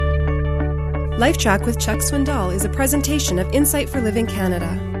LifeTrac with Chuck Swindoll is a presentation of Insight for Living Canada.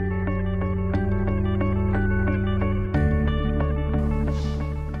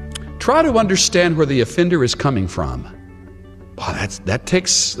 Try to understand where the offender is coming from. Wow, that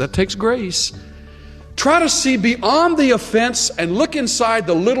takes grace. Try to see beyond the offense and look inside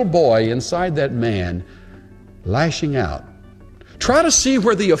the little boy, inside that man, lashing out. Try to see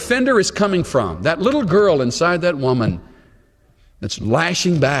where the offender is coming from, that little girl inside that woman that's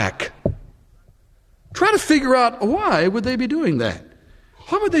lashing back. Try to figure out, why would they be doing that?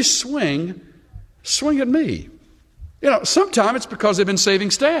 Why would they swing at me? Sometimes it's because they've been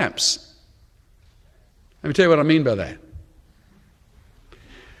saving stamps. Let me tell you what I mean by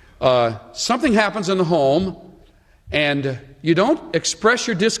that. Something happens in the home, and you don't express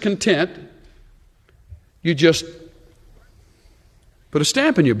your discontent. You just put a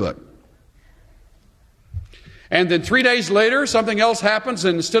stamp in your book. And then 3 days later, something else happens,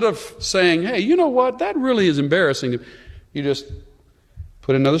 and instead of saying, hey, you know what, that really is embarrassing, you just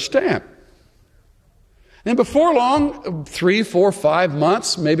put another stamp. And before long, 3, 4, 5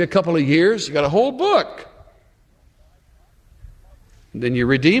 months, maybe a couple of years, you got a whole book. And then you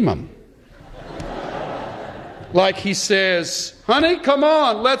redeem them. Like he says, honey, come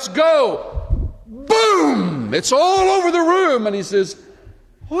on, let's go. Boom! It's all over the room. And he says,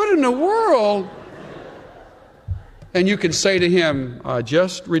 what in the world? And you can say to him, I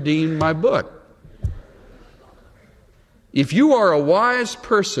just redeemed my book. If you are a wise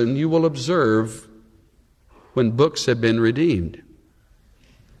person, you will observe when books have been redeemed.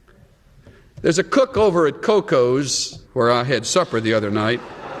 There's a cook over at Coco's where I had supper the other night.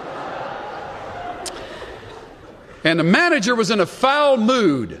 And the manager was in a foul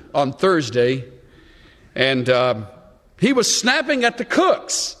mood on Thursday. And he was snapping at the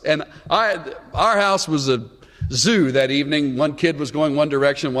cooks. And our house was a zoo that evening. One kid was going one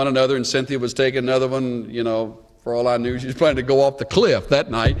direction, one another, and Cynthia was taking another one. For all I knew, she was planning to go off the cliff that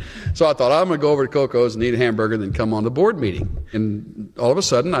night. So I thought, I'm going to go over to Coco's and eat a hamburger and then come on the board meeting. And all of a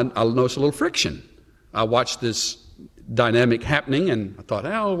sudden, I'll notice a little friction. I watched this dynamic happening, and I thought,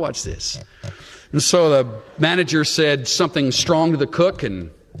 I'll watch this. And so the manager said something strong to the cook,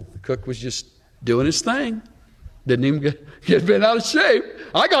 and the cook was just doing his thing. Didn't even get bent out of shape.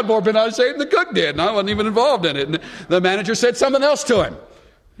 I got more bent out of shape than the cook did, and I wasn't even involved in it. And the manager said something else to him.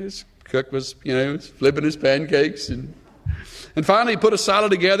 His cook was, was flipping his pancakes. And finally he put a salad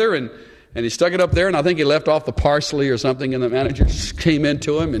together, and he stuck it up there, and I think he left off the parsley or something, and the manager came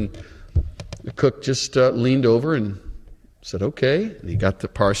into him, and the cook just leaned over and said, okay. And he got the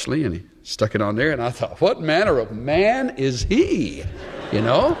parsley, and he stuck it on there, and I thought, what manner of man is he?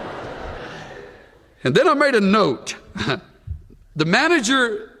 And then I made a note. The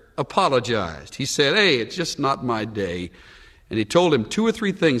manager apologized. He said, hey, it's just not my day. And he told him 2 or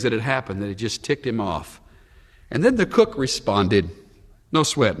 3 things that had happened that had just ticked him off. And then the cook responded, no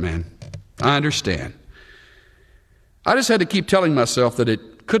sweat, man. I understand. I just had to keep telling myself that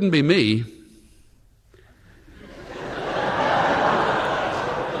it couldn't be me.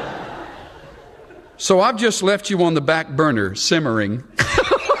 So I've just left you on the back burner, simmering.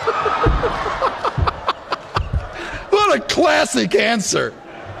 What a classic answer.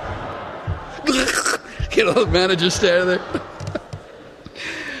 The manager standing there.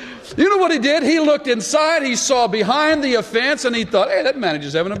 You know what he did? He looked inside, he saw behind the offense, and he thought, hey, that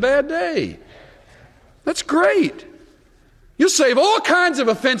manager's having a bad day. That's great. You'll save all kinds of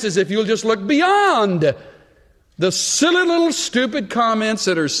offenses if you'll just look beyond the silly little stupid comments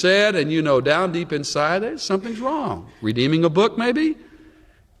that are said, and down deep inside, something's wrong. Redeeming a book, maybe?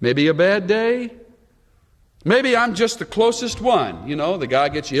 Maybe a bad day? Maybe I'm just the closest one. The guy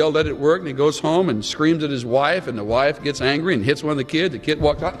gets yelled at work, and he goes home and screams at his wife, and the wife gets angry and hits one of the kids. The kid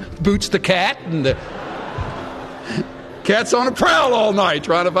walks out, boots the cat, and the cat's on a prowl all night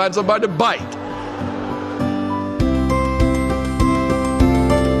trying to find somebody to bite.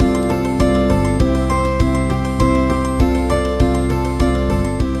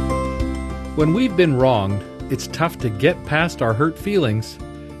 When we've been wronged, it's tough to get past our hurt feelings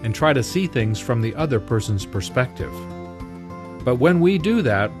and try to see things from the other person's perspective. But when we do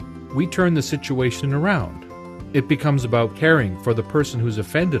that, we turn the situation around. It becomes about caring for the person who's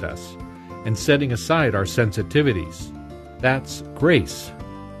offended us and setting aside our sensitivities. That's grace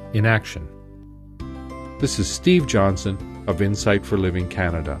in action. This is Steve Johnson of Insight for Living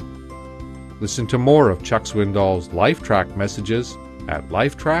Canada. Listen to more of Chuck Swindoll's LifeTrac messages at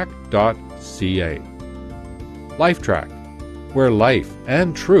lifetrac.ca. LifeTrac, where life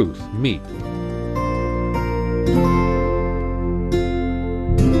and truth meet.